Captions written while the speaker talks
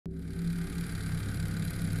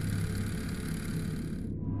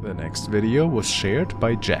The next video was shared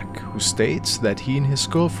by Jack, who states that he and his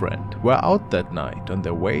girlfriend were out that night on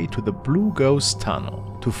their way to the Blue Ghost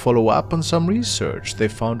Tunnel to follow up on some research they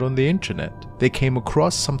found on the internet. They came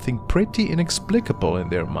across something pretty inexplicable in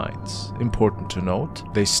their minds. Important to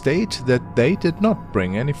note, they state that they did not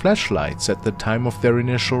bring any flashlights at the time of their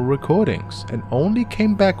initial recordings and only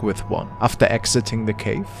came back with one after exiting the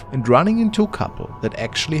cave and running into a couple that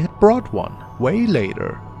actually had brought one way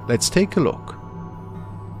later. Let's take a look.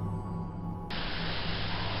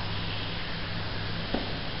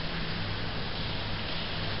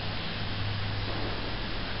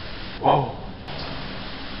 Whoa.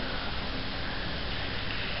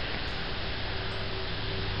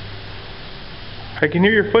 I can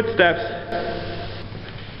hear your footsteps.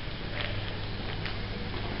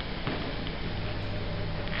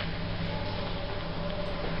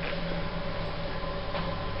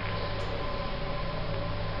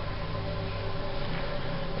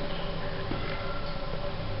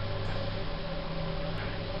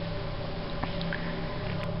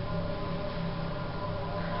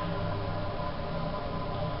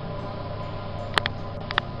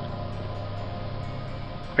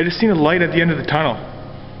 I just seen a light at the end of the tunnel.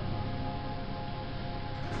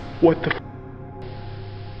 What the f?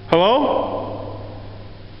 Hello?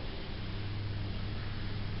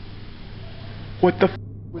 What the f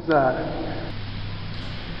was that?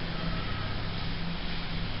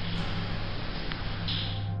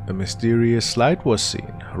 A mysterious light was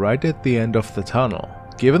seen right at the end of the tunnel.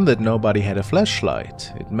 Given that nobody had a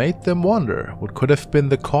flashlight, it made them wonder what could have been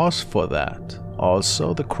the cause for that.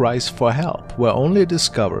 Also, the cries for help were only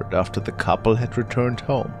discovered after the couple had returned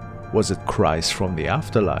home. Was it cries from the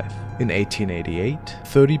afterlife? In 1888,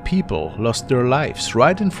 30 people lost their lives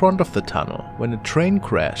right in front of the tunnel when a train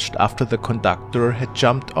crashed after the conductor had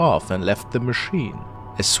jumped off and left the machine,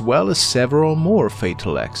 as well as several more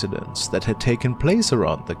fatal accidents that had taken place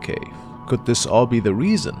around the cave. Could this all be the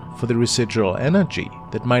reason for the residual energy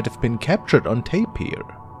that might have been captured on tape here?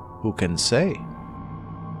 Who can say?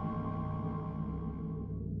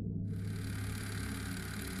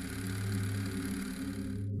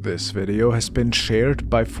 This video has been shared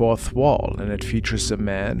by Fourth Wall, and it features a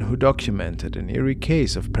man who documented an eerie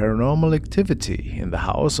case of paranormal activity in the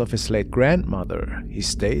house of his late grandmother. He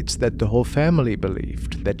states that the whole family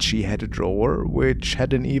believed that she had a drawer which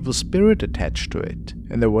had an evil spirit attached to it,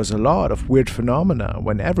 and there was a lot of weird phenomena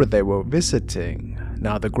whenever they were visiting.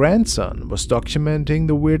 Now the grandson was documenting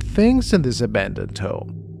the weird things in this abandoned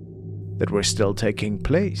home that were still taking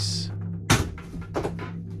place.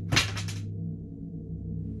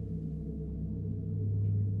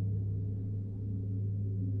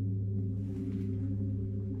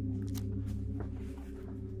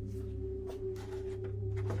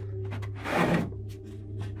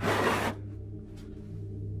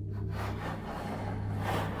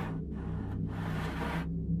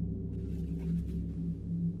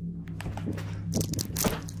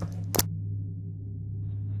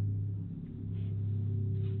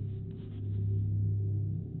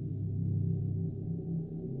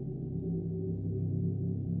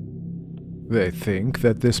 They think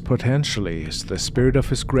that this potentially is the spirit of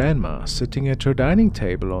his grandma sitting at her dining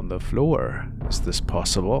table on the floor. Is this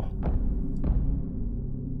possible?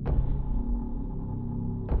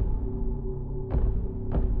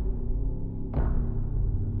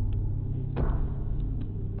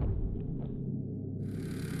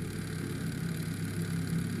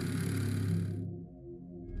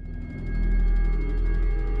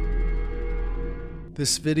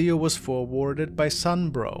 This video was forwarded by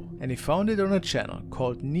Sunbro, and he found it on a channel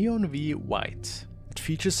called Neon V White. It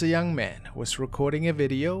features a young man who was recording a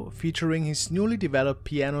video featuring his newly developed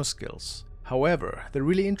piano skills. However, the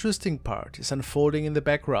really interesting part is unfolding in the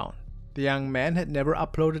background. The young man had never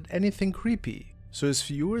uploaded anything creepy, so his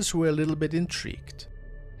viewers were a little bit intrigued.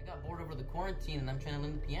 I got bored over the quarantine and I'm trying to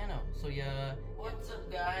learn the piano. So yeah, what's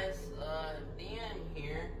up guys? Dan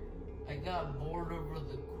here. I got bored over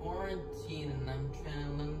the quarantine and I'm trying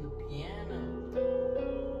to learn the piano.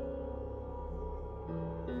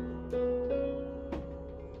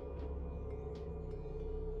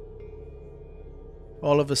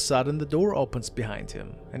 All of a sudden the door opens behind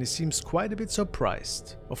him and he seems quite a bit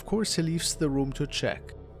surprised. Of course he leaves the room to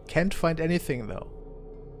check. Can't find anything though.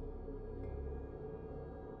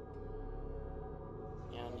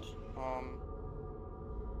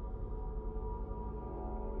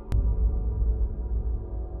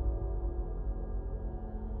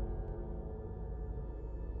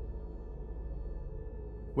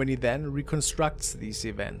 When he then reconstructs these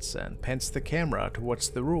events and pans the camera towards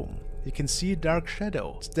the room, he can see a dark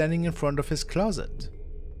shadow standing in front of his closet.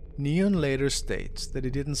 Neon later states that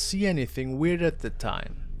he didn't see anything weird at the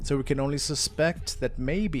time, so we can only suspect that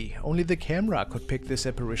maybe only the camera could pick this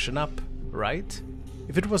apparition up, right?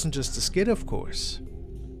 If it wasn't just a skit, of course.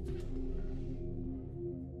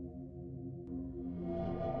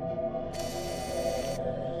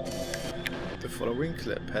 The following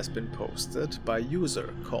clip has been posted by a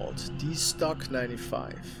user called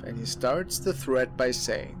dstock95, and he starts the thread by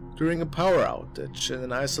saying, "During a power outage in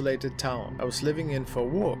an isolated town I was living in for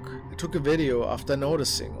work, I took a video after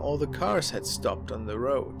noticing all the cars had stopped on the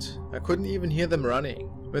road. I couldn't even hear them running.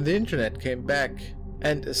 When the internet came back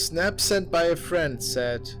and a snap sent by a friend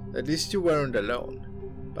said, 'At least you weren't alone.'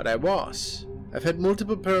 But I was. I've had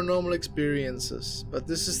multiple paranormal experiences, but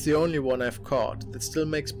this is the only one I've caught that still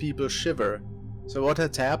makes people shiver. So what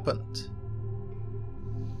had happened?"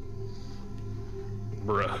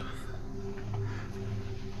 Bruh.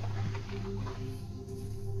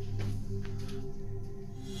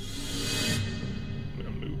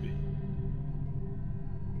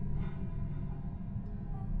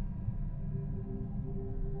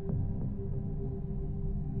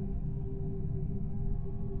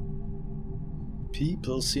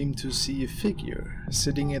 People seem to see a figure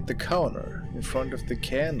sitting at the counter in front of the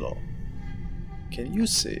candle. Can you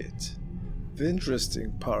see it? The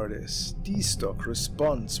interesting part is, dstock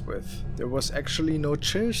responds with, "There was actually no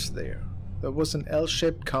chairs there. There was an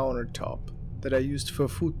L-shaped countertop that I used for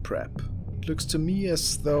food prep. It looks to me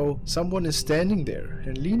as though someone is standing there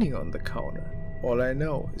and leaning on the counter. All I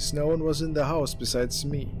know is no one was in the house besides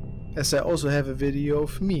me, as I also have a video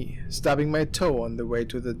of me stubbing my toe on the way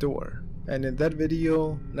to the door. And in that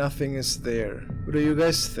video, nothing is there. What do you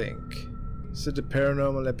guys think? Is it a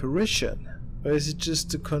paranormal apparition? Or is it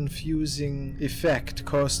just a confusing effect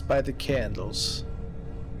caused by the candles?"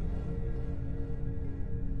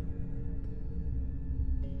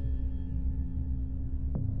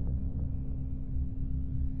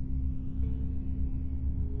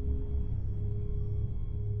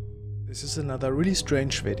 This is another really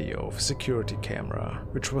strange video of a security camera,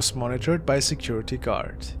 which was monitored by a security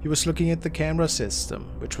guard. He was looking at the camera system,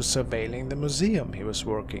 which was surveilling the museum he was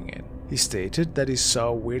working in. He stated that he saw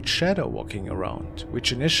a weird shadow walking around,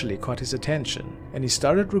 which initially caught his attention, and he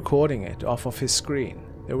started recording it off of his screen.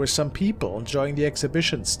 There were some people enjoying the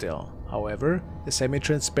exhibition still. However, a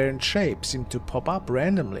semi-transparent shape seemed to pop up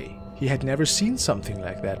randomly. He had never seen something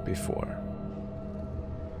like that before.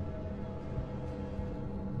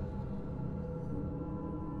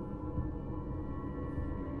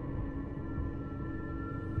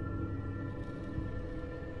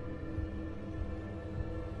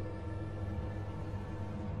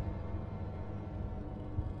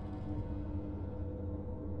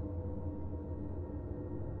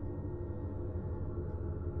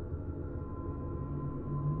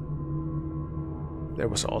 There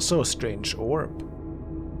was also a strange orb.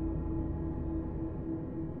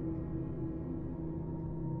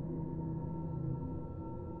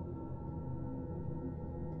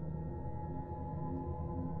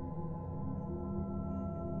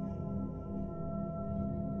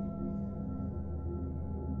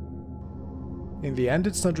 In the end,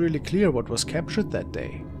 it's not really clear what was captured that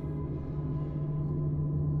day.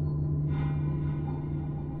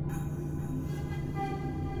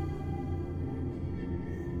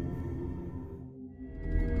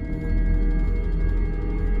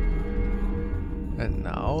 And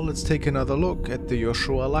now let's take another look at the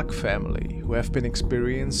Joshua Luck family, who have been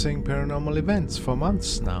experiencing paranormal events for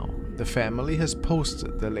months now. The family has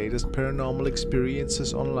posted the latest paranormal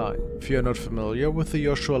experiences online. If you're not familiar with the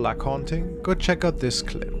Joshua Luck haunting, go check out this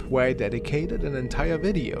clip, where I dedicated an entire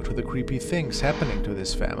video to the creepy things happening to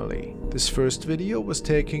this family. This first video was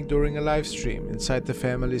taken during a live stream inside the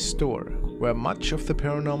family's store, where much of the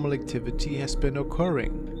paranormal activity has been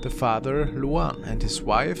occurring. The father, Luan, and his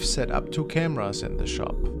wife set up 2 cameras in the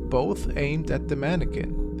shop, both aimed at the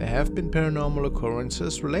mannequin. There have been paranormal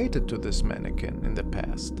occurrences related to this mannequin in the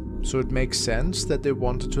past, so it makes sense that they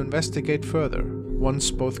wanted to investigate further. Once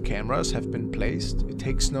both cameras have been placed, it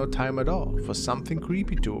takes no time at all for something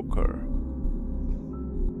creepy to occur.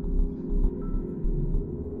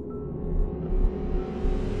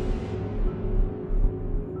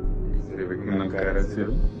 Se ve como una cara así.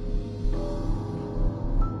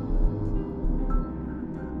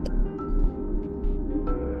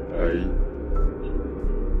 Ahí.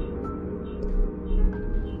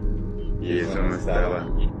 Y eso no estaba.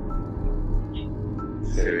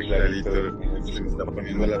 Se ve clarito, se me está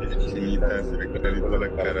poniendo la piel chinita, se ve clarito la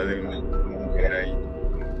cara de una mujer ahí.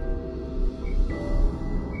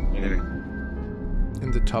 Miren. In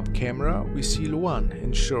In the top camera, we see Luan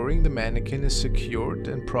ensuring the mannequin is secured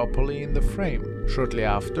and properly in the frame. Shortly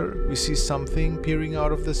after, we see something peering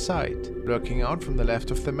out of the side, lurking out from the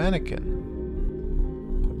left of the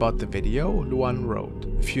mannequin. About the video, Luan wrote,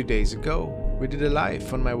 "A few days ago, we did a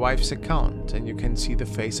live on my wife's account and you can see the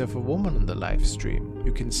face of a woman on the live stream.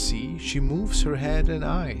 You can see she moves her head and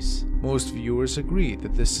eyes. Most viewers agree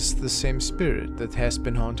that this is the same spirit that has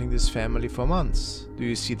been haunting this family for months. Do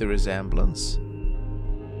you see the resemblance?"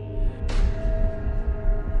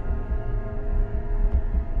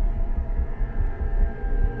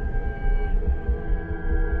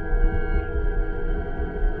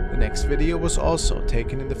 The next video was also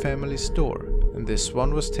taken in the family store, and this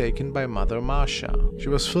one was taken by Mother Marsha. She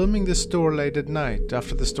was filming the store late at night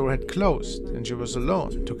after the store had closed and she was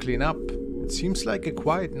alone to clean up. It seems like a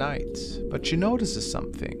quiet night, but she notices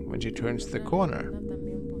something when she turns the corner.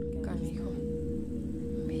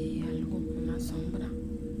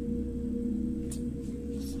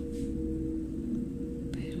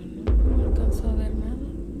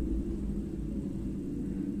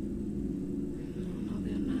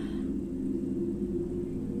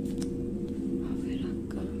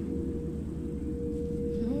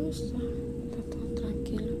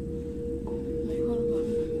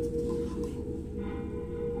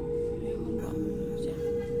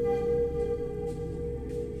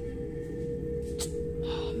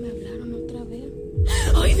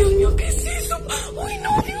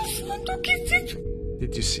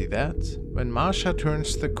 Did you see that? When Marsha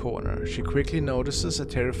turns the corner, she quickly notices a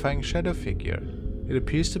terrifying shadow figure. It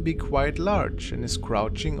appears to be quite large and is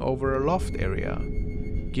crouching over a loft area.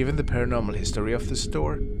 Given the paranormal history of the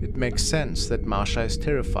store, it makes sense that Marsha is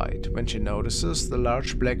terrified when she notices the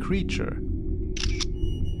large black creature.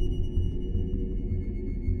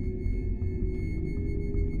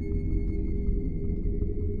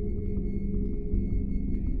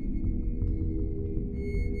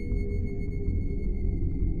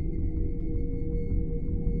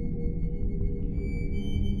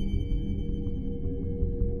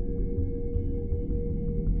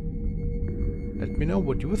 Let me know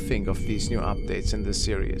what you think of these new updates in this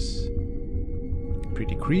series.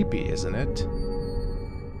 Pretty creepy, isn't it?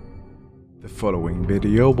 The following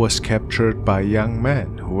video was captured by a young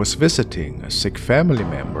man who was visiting a sick family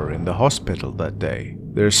member in the hospital that day.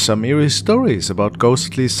 There's some eerie stories about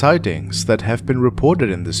ghostly sightings that have been reported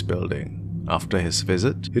in this building. After his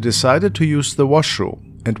visit, he decided to use the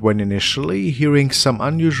washroom, and when initially hearing some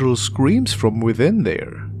unusual screams from within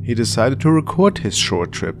there, he decided to record his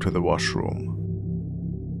short trip to the washroom.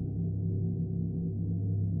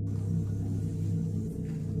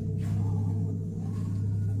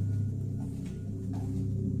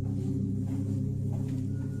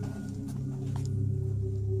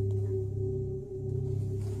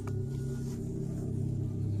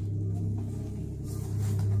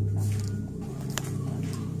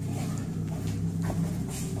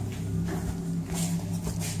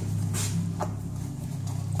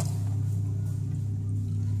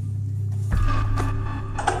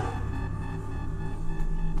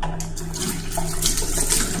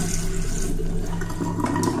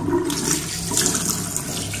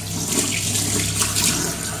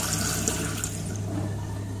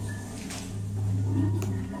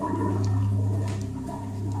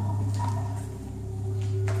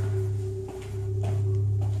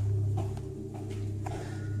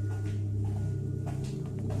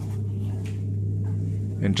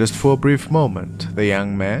 And just for a brief moment, the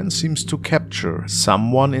young man seems to capture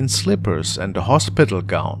someone in slippers and a hospital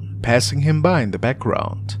gown, passing him by in the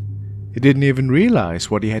background. He didn't even realize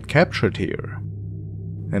what he had captured here.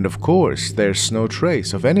 And of course, there's no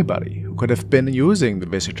trace of anybody who could have been using the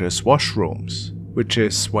visitors' washrooms, which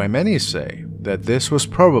is why many say that this was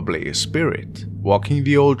probably a spirit walking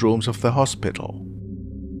the old rooms of the hospital.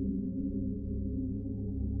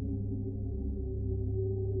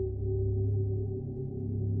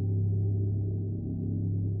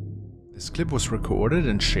 This clip was recorded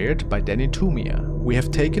and shared by Danny Tumia. We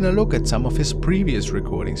have taken a look at some of his previous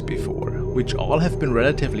recordings before, which all have been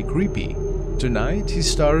relatively creepy. Tonight he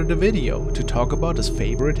started a video to talk about his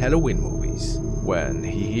favorite Halloween movies, when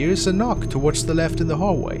he hears a knock towards the left in the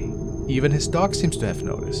hallway. Even his dog seems to have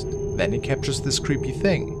noticed. Then he captures this creepy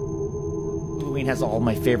thing. Halloween has all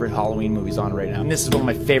my favorite Halloween movies on right now, and this is one of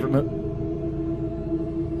my favorite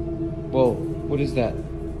Whoa, what is that?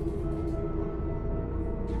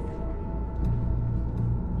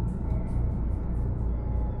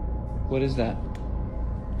 What is that?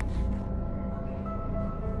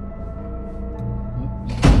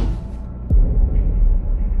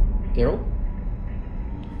 Daryl?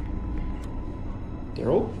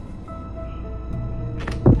 Daryl?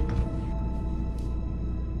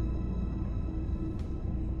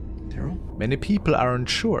 Many people aren't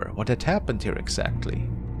sure what had happened here exactly.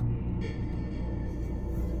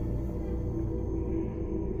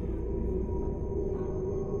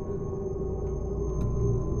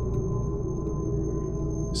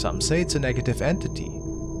 Some say it's a negative entity,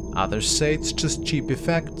 others say it's just cheap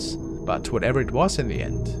effects, but whatever it was in the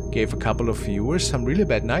end, gave a couple of viewers some really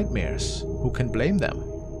bad nightmares. Who can blame them?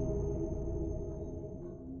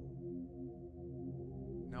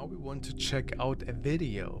 Now we want to check out a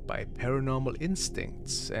video by Paranormal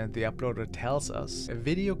Instincts, and the uploader tells us a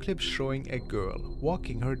video clip showing a girl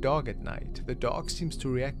walking her dog at night. The dog seems to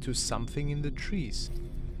react to something in the trees.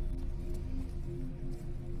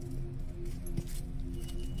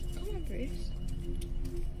 Come on, Bruce.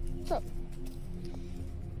 What's up?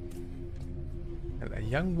 And a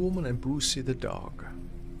young woman and Brucey the dog.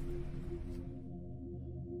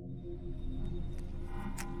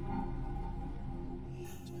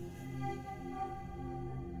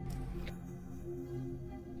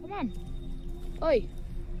 Come on. Oi.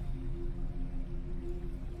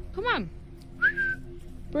 Come on.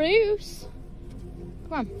 Bruce.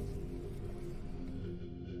 Come on.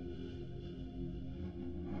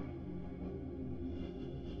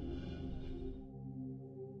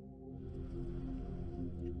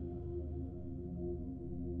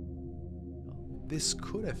 This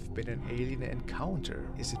could have been an alien encounter.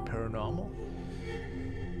 Is it paranormal?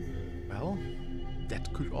 Well,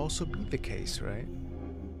 that could also be the case, right?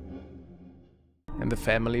 And the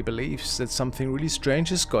family believes that something really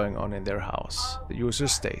strange is going on in their house. The user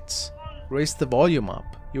states, "Raise the volume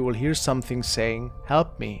up. You will hear something saying,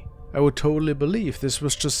 'Help me.' I would totally believe this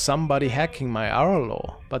was just somebody hacking my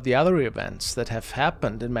Arlo, but the other events that have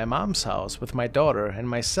happened in my mom's house with my daughter and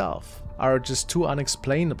myself are just too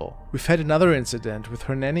unexplainable. We've had another incident with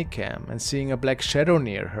her nanny cam and seeing a black shadow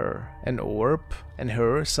near her, an orb, and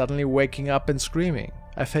her suddenly waking up and screaming.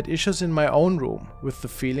 I've had issues in my own room with the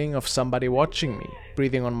feeling of somebody watching me,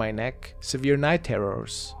 breathing on my neck, severe night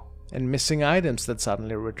terrors, and missing items that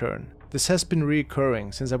suddenly return. This has been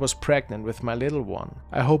recurring since I was pregnant with my little one.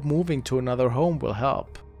 I hope moving to another home will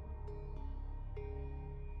help."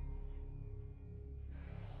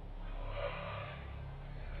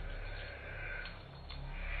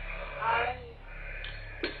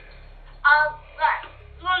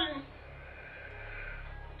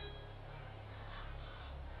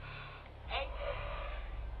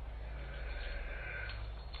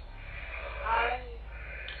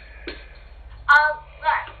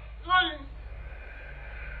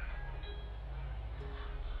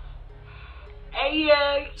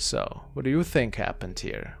 So, what do you think happened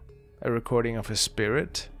here? A recording of a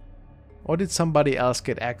spirit? Or did somebody else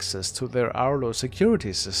get access to their Arlo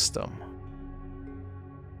security system?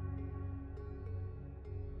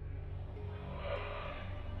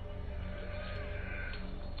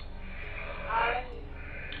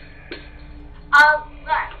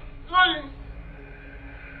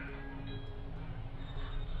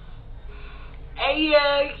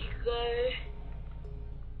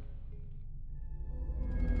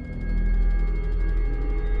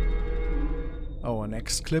 Our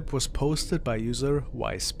next clip was posted by user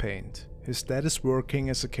WisePaint. His dad is working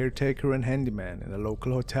as a caretaker and handyman in a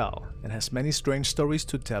local hotel and has many strange stories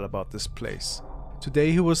to tell about this place.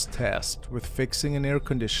 Today he was tasked with fixing an air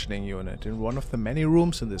conditioning unit in one of the many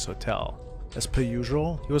rooms in this hotel. As per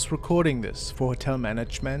usual, he was recording this for hotel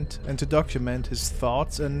management and to document his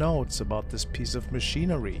thoughts and notes about this piece of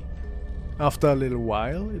machinery. After a little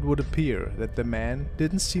while, it would appear that the man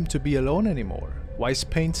didn't seem to be alone anymore.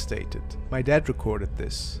 WisePaint stated, "My dad recorded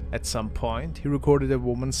this. At some point, he recorded a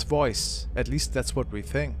woman's voice. At least that's what we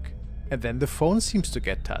think. And then the phone seems to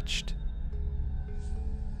get touched.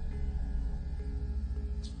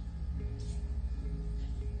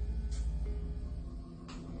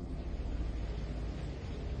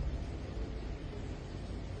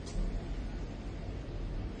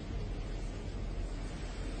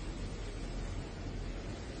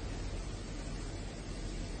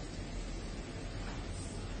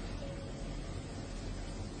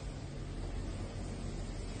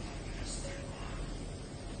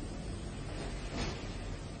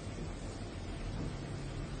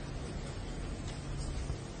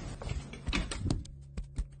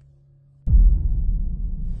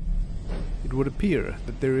 It would appear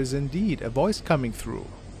that there is indeed a voice coming through.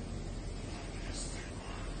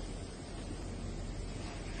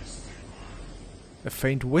 A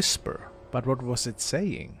faint whisper, but what was it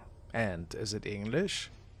saying? And is it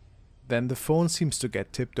English? Then the phone seems to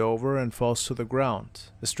get tipped over and falls to the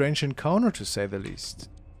ground. A strange encounter to say the least.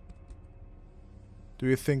 Do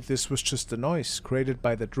you think this was just a noise created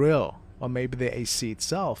by the drill, or maybe the AC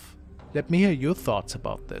itself? Let me hear your thoughts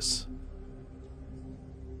about this.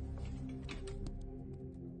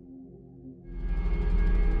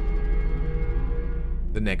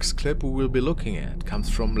 The next clip we will be looking at comes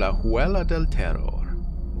from La Huela del Terror.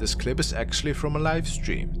 This clip is actually from a live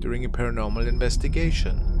stream during a paranormal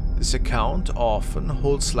investigation. This account often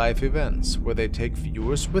holds live events where they take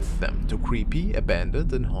viewers with them to creepy,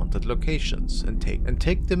 abandoned and haunted locations and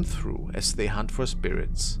take them through as they hunt for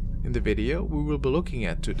spirits. In the video we will be looking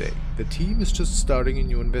at today, the team is just starting a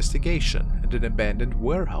new investigation at an abandoned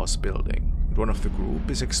warehouse building. And one of the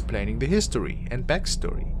group is explaining the history and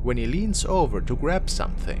backstory when he leans over to grab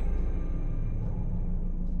something.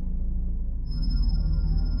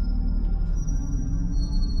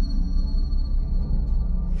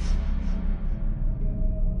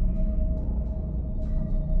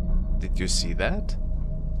 Did you see that?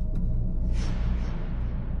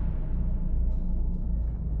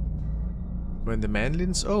 When the man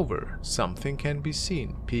leans over, something can be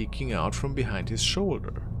seen peeking out from behind his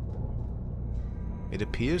shoulder. It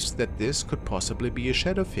appears that this could possibly be a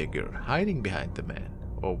shadow figure hiding behind the man,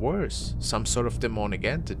 or worse, some sort of demonic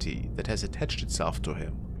entity that has attached itself to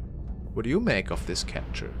him. What do you make of this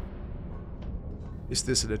capture? Is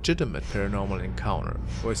this a legitimate paranormal encounter,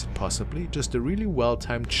 or is it possibly just a really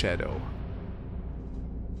well-timed shadow?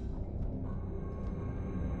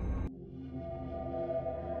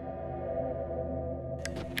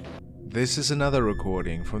 This is another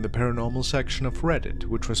recording from the paranormal section of Reddit,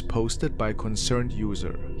 which was posted by a concerned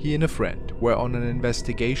user. He and a friend were on an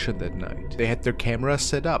investigation that night. They had their cameras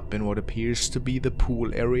set up in what appears to be the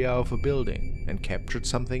pool area of a building and captured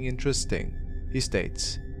something interesting. He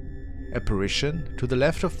states, "Apparition, to the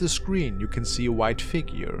left of the screen you can see a white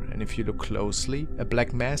figure, and if you look closely, a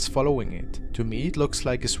black mass following it. To me it looks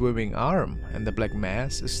like a swimming arm, and the black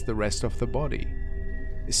mass is the rest of the body.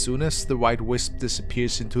 As soon as the white wisp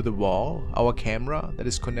disappears into the wall, our camera that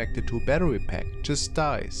is connected to a battery pack just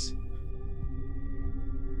dies."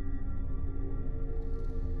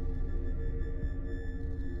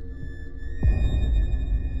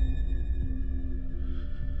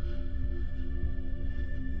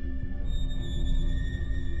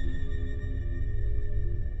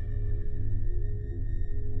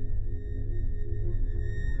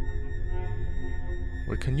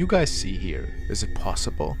 What can you guys see here? Is it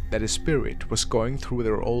possible that a spirit was going through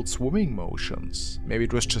their old swimming motions? Maybe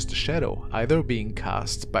it was just a shadow, either being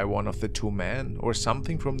cast by one of the two men or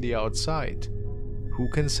something from the outside. Who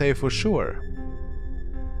can say for sure?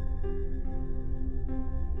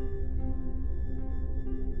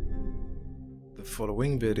 The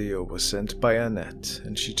following video was sent by Annette,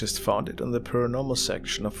 and she just found it on the paranormal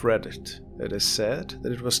section of Reddit. It is said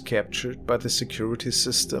that it was captured by the security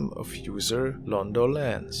system of user Londo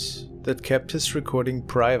Lance, that kept his recording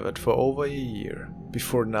private for over a year,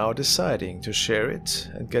 before now deciding to share it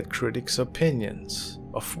and get critics' opinions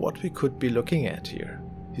of what we could be looking at here.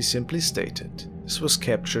 He simply stated, "This was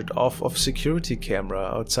captured off of security camera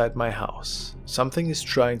outside my house. Something is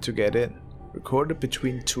trying to get in. Recorded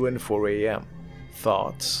between 2 and 4 AM.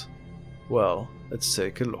 Thoughts? Well, let's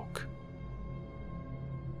take a look."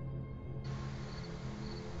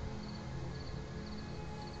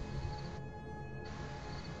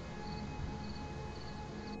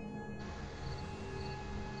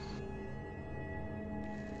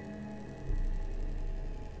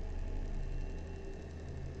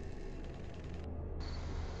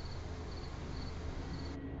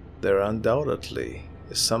 There undoubtedly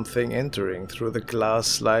is something entering through the glass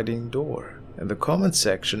sliding door, and the comment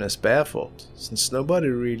section is baffled, since nobody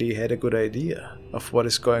really had a good idea of what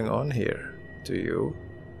is going on here. Do you?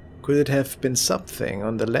 Could it have been something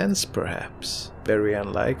on the lens perhaps? Very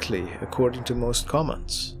unlikely according to most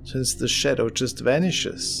comments, since the shadow just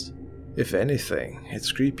vanishes. If anything,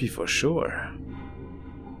 it's creepy for sure.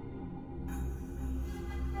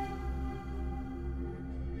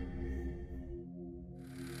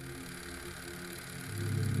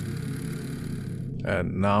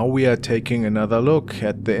 And now we are taking another look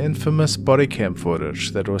at the infamous body cam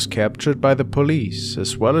footage that was captured by the police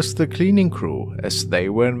as well as the cleaning crew as they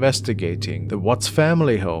were investigating the Watts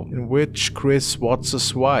family home in which Chris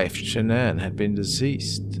Watts' wife Shanann had been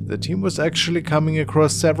deceased. The team was actually coming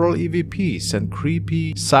across several EVPs and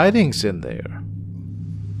creepy sightings in there.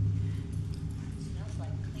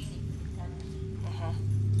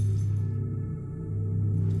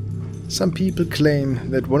 Some people claim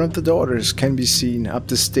that one of the daughters can be seen up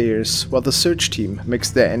the stairs while the search team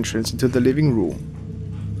makes their entrance into the living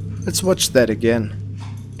room. Let's watch that again.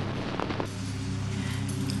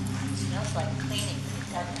 Smells like cleaning,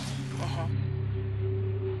 doesn't it?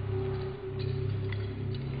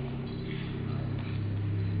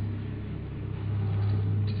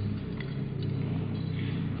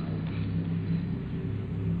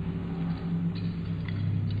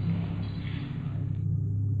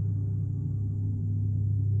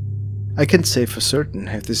 I can't say for certain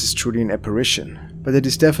if this is truly an apparition, but it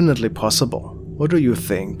is definitely possible. What do you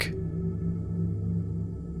think?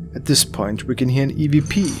 At this point we can hear an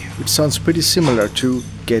EVP, which sounds pretty similar to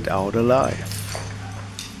 "Get Out Alive."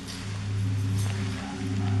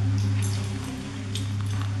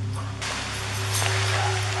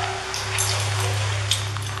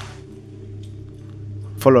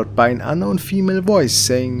 Followed by an unknown female voice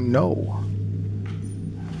saying no.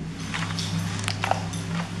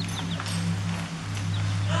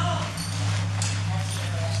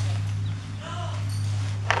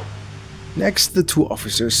 Next, the two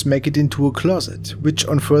officers make it into a closet, which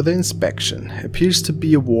on further inspection appears to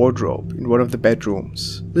be a wardrobe in one of the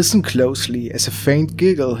bedrooms. Listen closely as a faint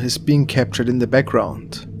giggle is being captured in the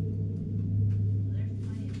background.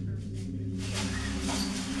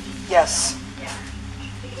 Yes.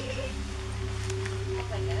 Oh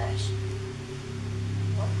my gosh.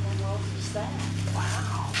 What in the world is that?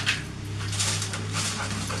 Wow.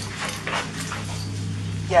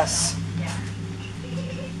 Yes.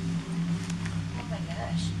 Oh my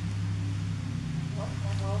gosh. What in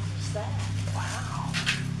the world is that? Wow.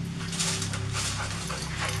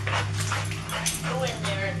 Go in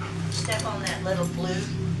there and step on that little blue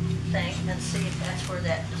thing and see if that's where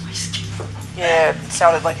that noise came from. Yeah, it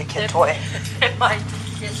sounded like a kid toy. It might.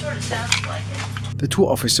 It sort of sounds like it. The two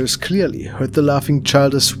officers clearly heard the laughing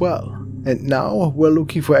child as well, and now we're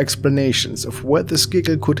looking for explanations of where this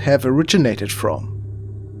giggle could have originated from.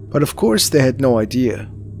 But of course they had no idea.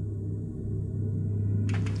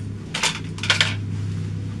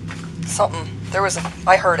 Something. There was a...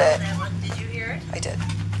 I heard it. That one, did you hear it? I did. It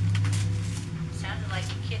sounded like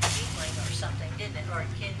a kid giggling or something, didn't it? Or a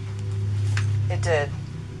kid. It did.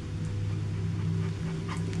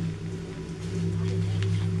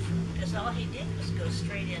 Because all he did was go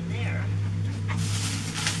straight in there.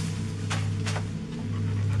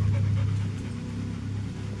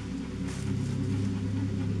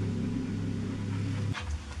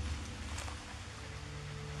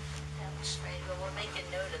 That was strange, but we'll make a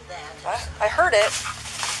note of that. I heard it.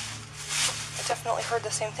 I definitely heard the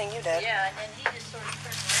same thing you did. Yeah, and then he just sort of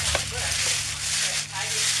turned around and looked. But I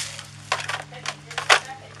just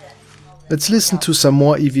Let's listen to some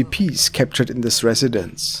more EVPs captured in this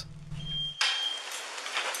residence.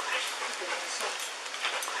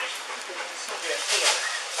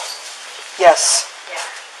 Yes.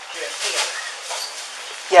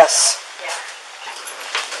 Yes.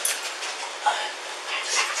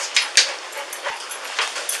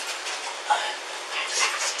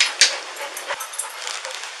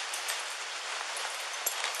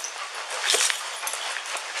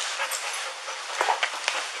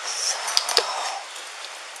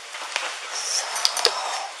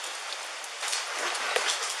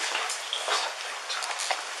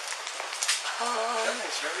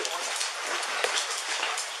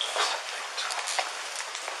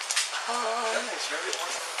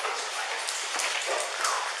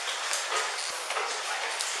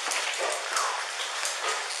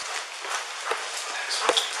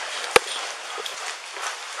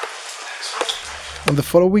 On the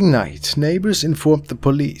following night, neighbors informed the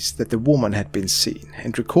police that the woman had been seen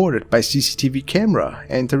and recorded by CCTV camera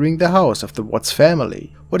entering the house of the Watts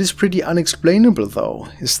family. What is pretty unexplainable though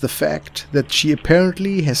is the fact that she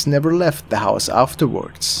apparently has never left the house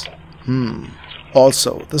afterwards.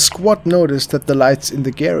 Also, the squad noticed that the lights in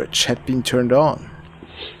the garage had been turned on.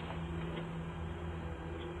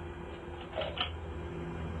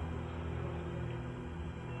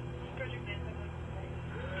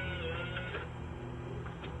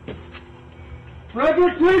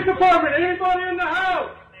 Frederick Police Department, anybody in the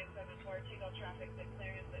house?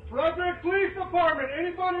 Frederick Police Department,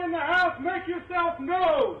 anybody in the house, make yourself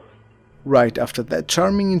known! Right after that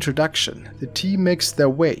charming introduction, the team makes their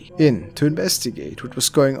way in to investigate what was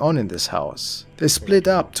going on in this house. They split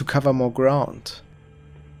up to cover more ground.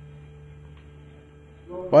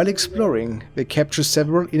 While exploring, they capture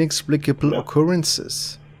several inexplicable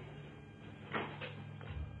occurrences.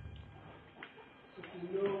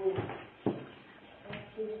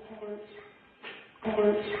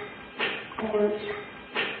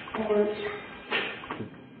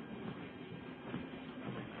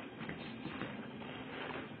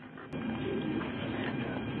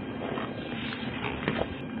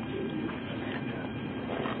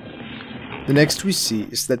 The next we see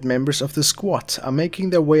is that members of the squad are making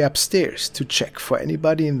their way upstairs to check for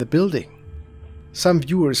anybody in the building. Some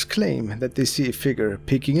viewers claim that they see a figure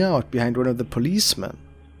peeking out behind one of the policemen.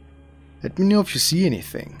 Let me know if you see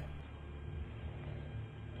anything.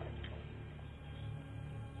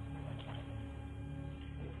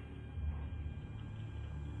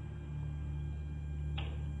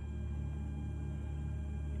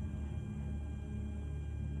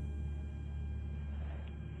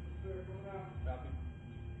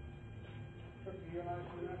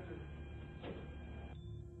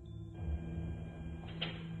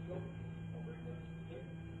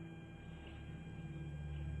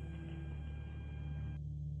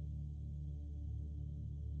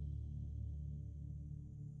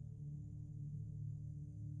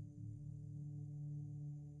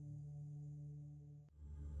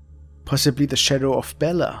 Possibly the shadow of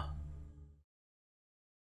Bella.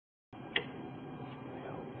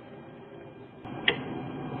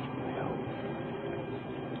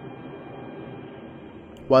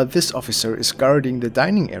 While this officer is guarding the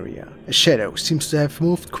dining area, a shadow seems to have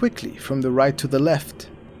moved quickly from the right to the left.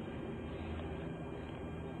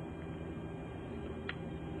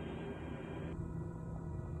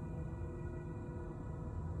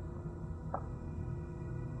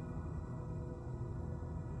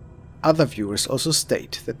 Other viewers also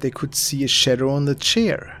state that they could see a shadow on the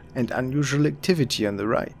chair and unusual activity on the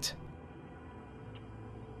right.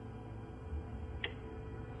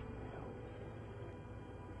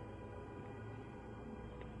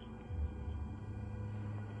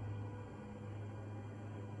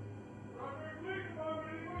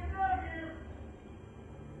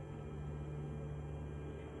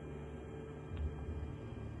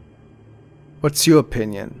 What's your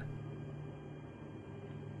opinion?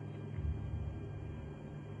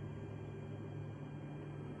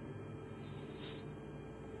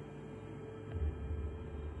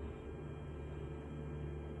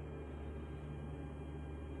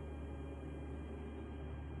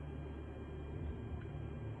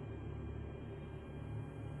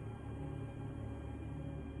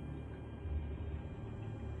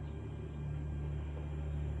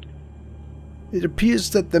 It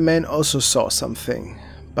appears that the man also saw something,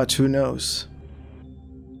 but who knows?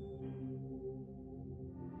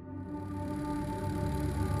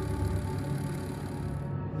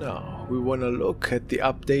 Now we wanna look at the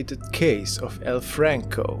updated case of El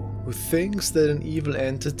Franco, who thinks that an evil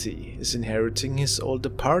entity is inheriting his old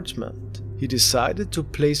apartment. He decided to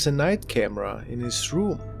place a night camera in his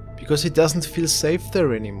room, because he doesn't feel safe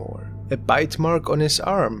there anymore. A bite mark on his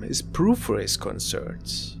arm is proof for his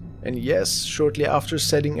concerns. And yes, shortly after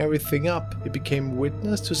setting everything up, he became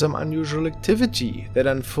witness to some unusual activity that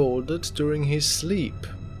unfolded during his sleep.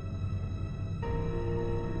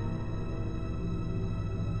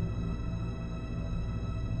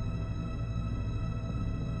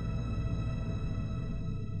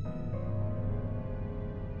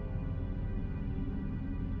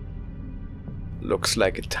 Looks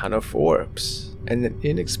like a ton of orbs and an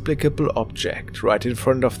inexplicable object right in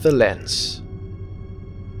front of the lens.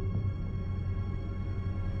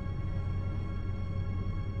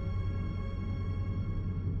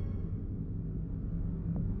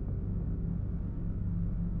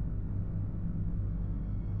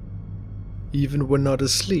 Even when not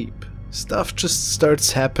asleep, stuff just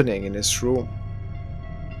starts happening in his room.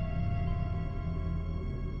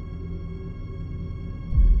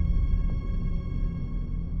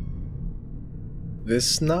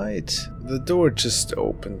 This night, the door just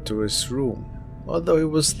opened to his room, although he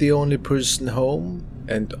was the only person home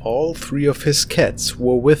and all 3 of his cats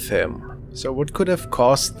were with him. So what could have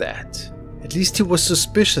caused that? At least he was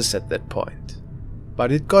suspicious at that point.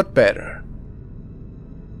 But it got better.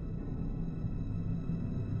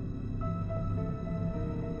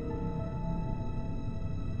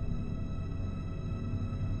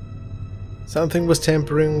 Something was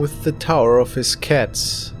tampering with the tower of his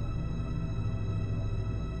cats.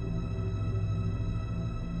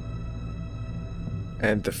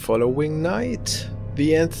 And the following night,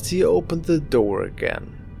 the entity opened the door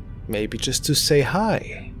again. Maybe just to say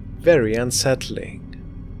hi. Very unsettling.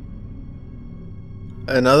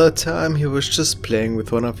 Another time he was just playing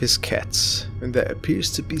with one of his cats, and there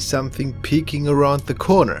appears to be something peeking around the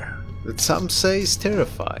corner that some say is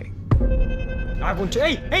terrifying. I want to.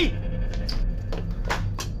 Hey!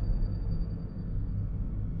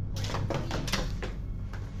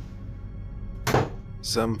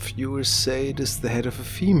 Some viewers say it is the head of a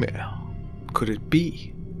female. Could it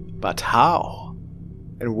be? But how?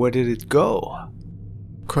 And where did it go?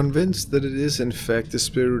 Convinced that it is in fact the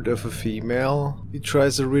spirit of a female, he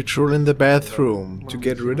tries a ritual in the bathroom to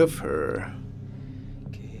get rid of her.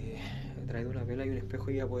 He traído una vela y un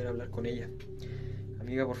espejo y a poder hablar con ella.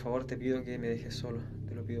 Amiga, por favor, te pido que me dejes solo.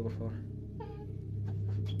 Te lo pido, por favor.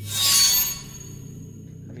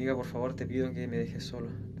 Amiga, por favor, te pido que me dejes solo.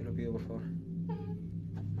 Te lo pido, por favor.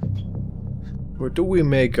 What do we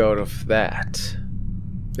make out of that?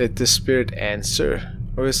 Did the spirit answer,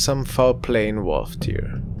 or is some foul play involved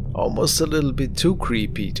here? Almost a little bit too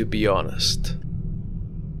creepy, to be honest.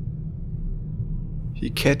 He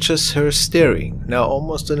catches her staring, now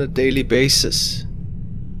almost on a daily basis.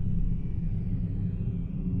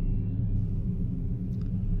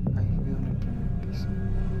 Hay ruido en el primer piso.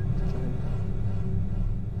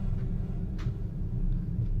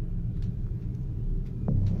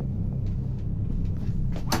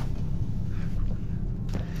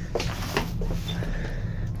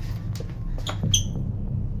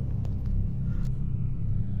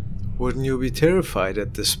 Wouldn't you be terrified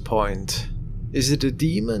at this point? Is it a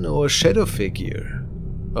demon or a shadow figure?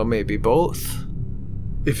 Or maybe both?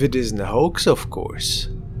 If it isn't a hoax, of course.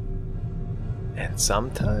 And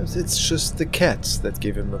sometimes it's just the cats that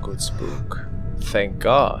give him a good spook. Thank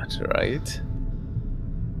God, right?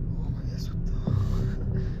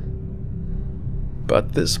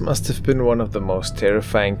 But this must have been one of the most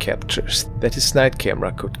terrifying captures that his night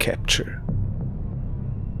camera could capture.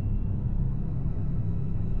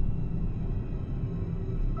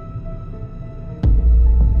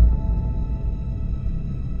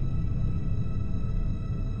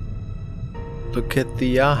 Look at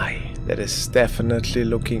the eye that is definitely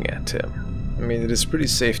looking at him. I mean, it is pretty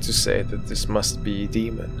safe to say that this must be a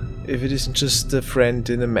demon, if it isn't just a friend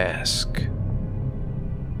in a mask.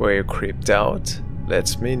 Were you creeped out?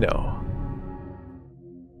 Let me know.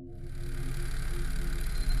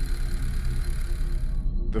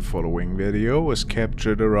 The following video was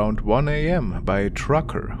captured around 1 AM by a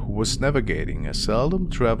trucker who was navigating a seldom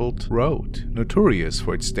traveled road, notorious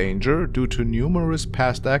for its danger due to numerous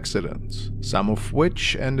past accidents, some of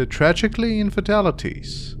which ended tragically in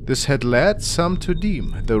fatalities. This had led some to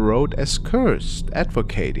deem the road as cursed,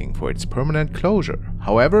 advocating for its permanent closure.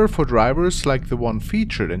 However, for drivers like the one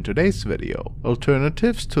featured in today's video,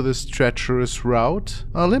 alternatives to this treacherous route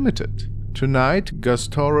are limited. Tonight,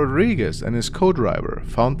 Gaston Rodriguez and his co-driver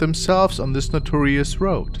found themselves on this notorious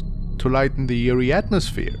road. To lighten the eerie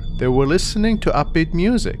atmosphere, they were listening to upbeat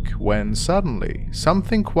music when suddenly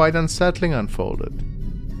something quite unsettling unfolded.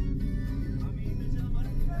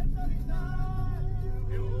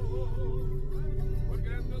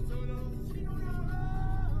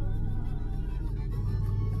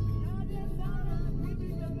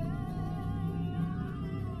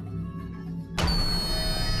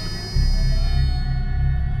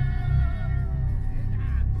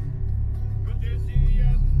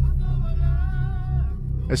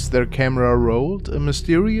 As their camera rolled, a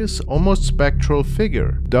mysterious, almost spectral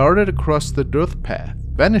figure darted across the dirt path,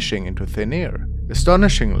 vanishing into thin air.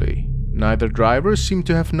 Astonishingly, neither driver seemed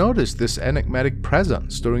to have noticed this enigmatic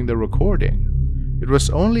presence during the recording. It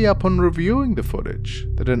was only upon reviewing the footage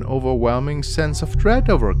that an overwhelming sense of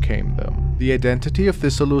dread overcame them. The identity of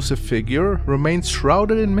this elusive figure remains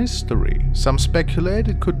shrouded in mystery. Some speculate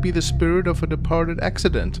it could be the spirit of a departed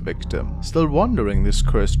accident victim, still wandering this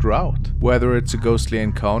cursed route, whether it's a ghostly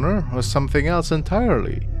encounter or something else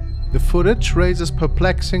entirely. The footage raises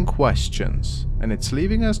perplexing questions, and it's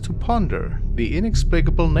leaving us to ponder the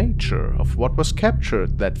inexplicable nature of what was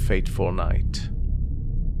captured that fateful night.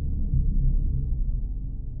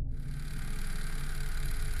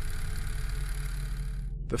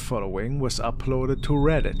 The following was uploaded to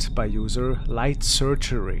Reddit by user Light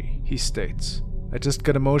Surgery. He states, "I just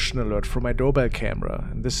got a motion alert from my doorbell camera,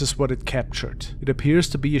 and this is what it captured. It appears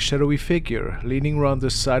to be a shadowy figure leaning around the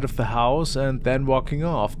side of the house and then walking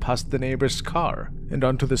off past the neighbor's car and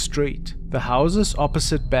onto the street. The house is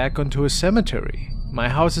opposite back onto a cemetery. My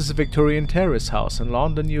house is a Victorian terrace house in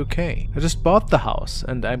London, UK. I just bought the house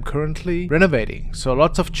and I'm currently renovating, so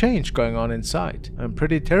lots of change going on inside. I'm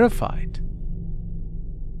pretty terrified."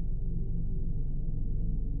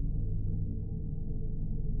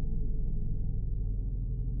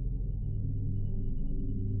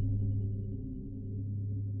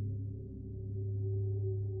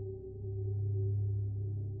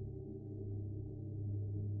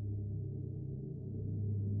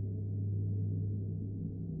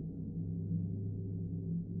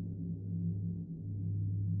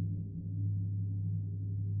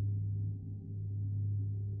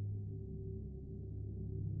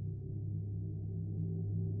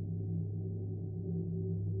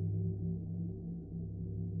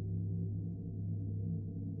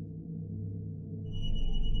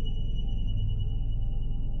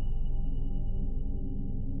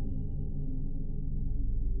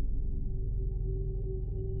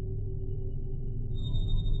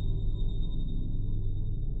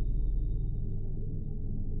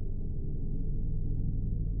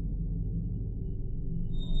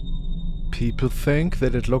 People think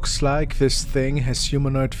that it looks like this thing has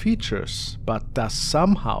humanoid features, but does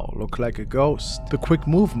somehow look like a ghost. The quick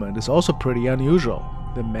movement is also pretty unusual.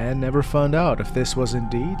 The man never found out if this was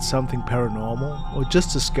indeed something paranormal or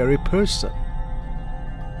just a scary person.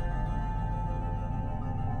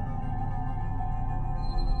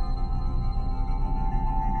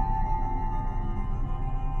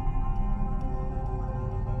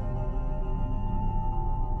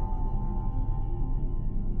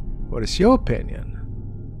 What is your opinion?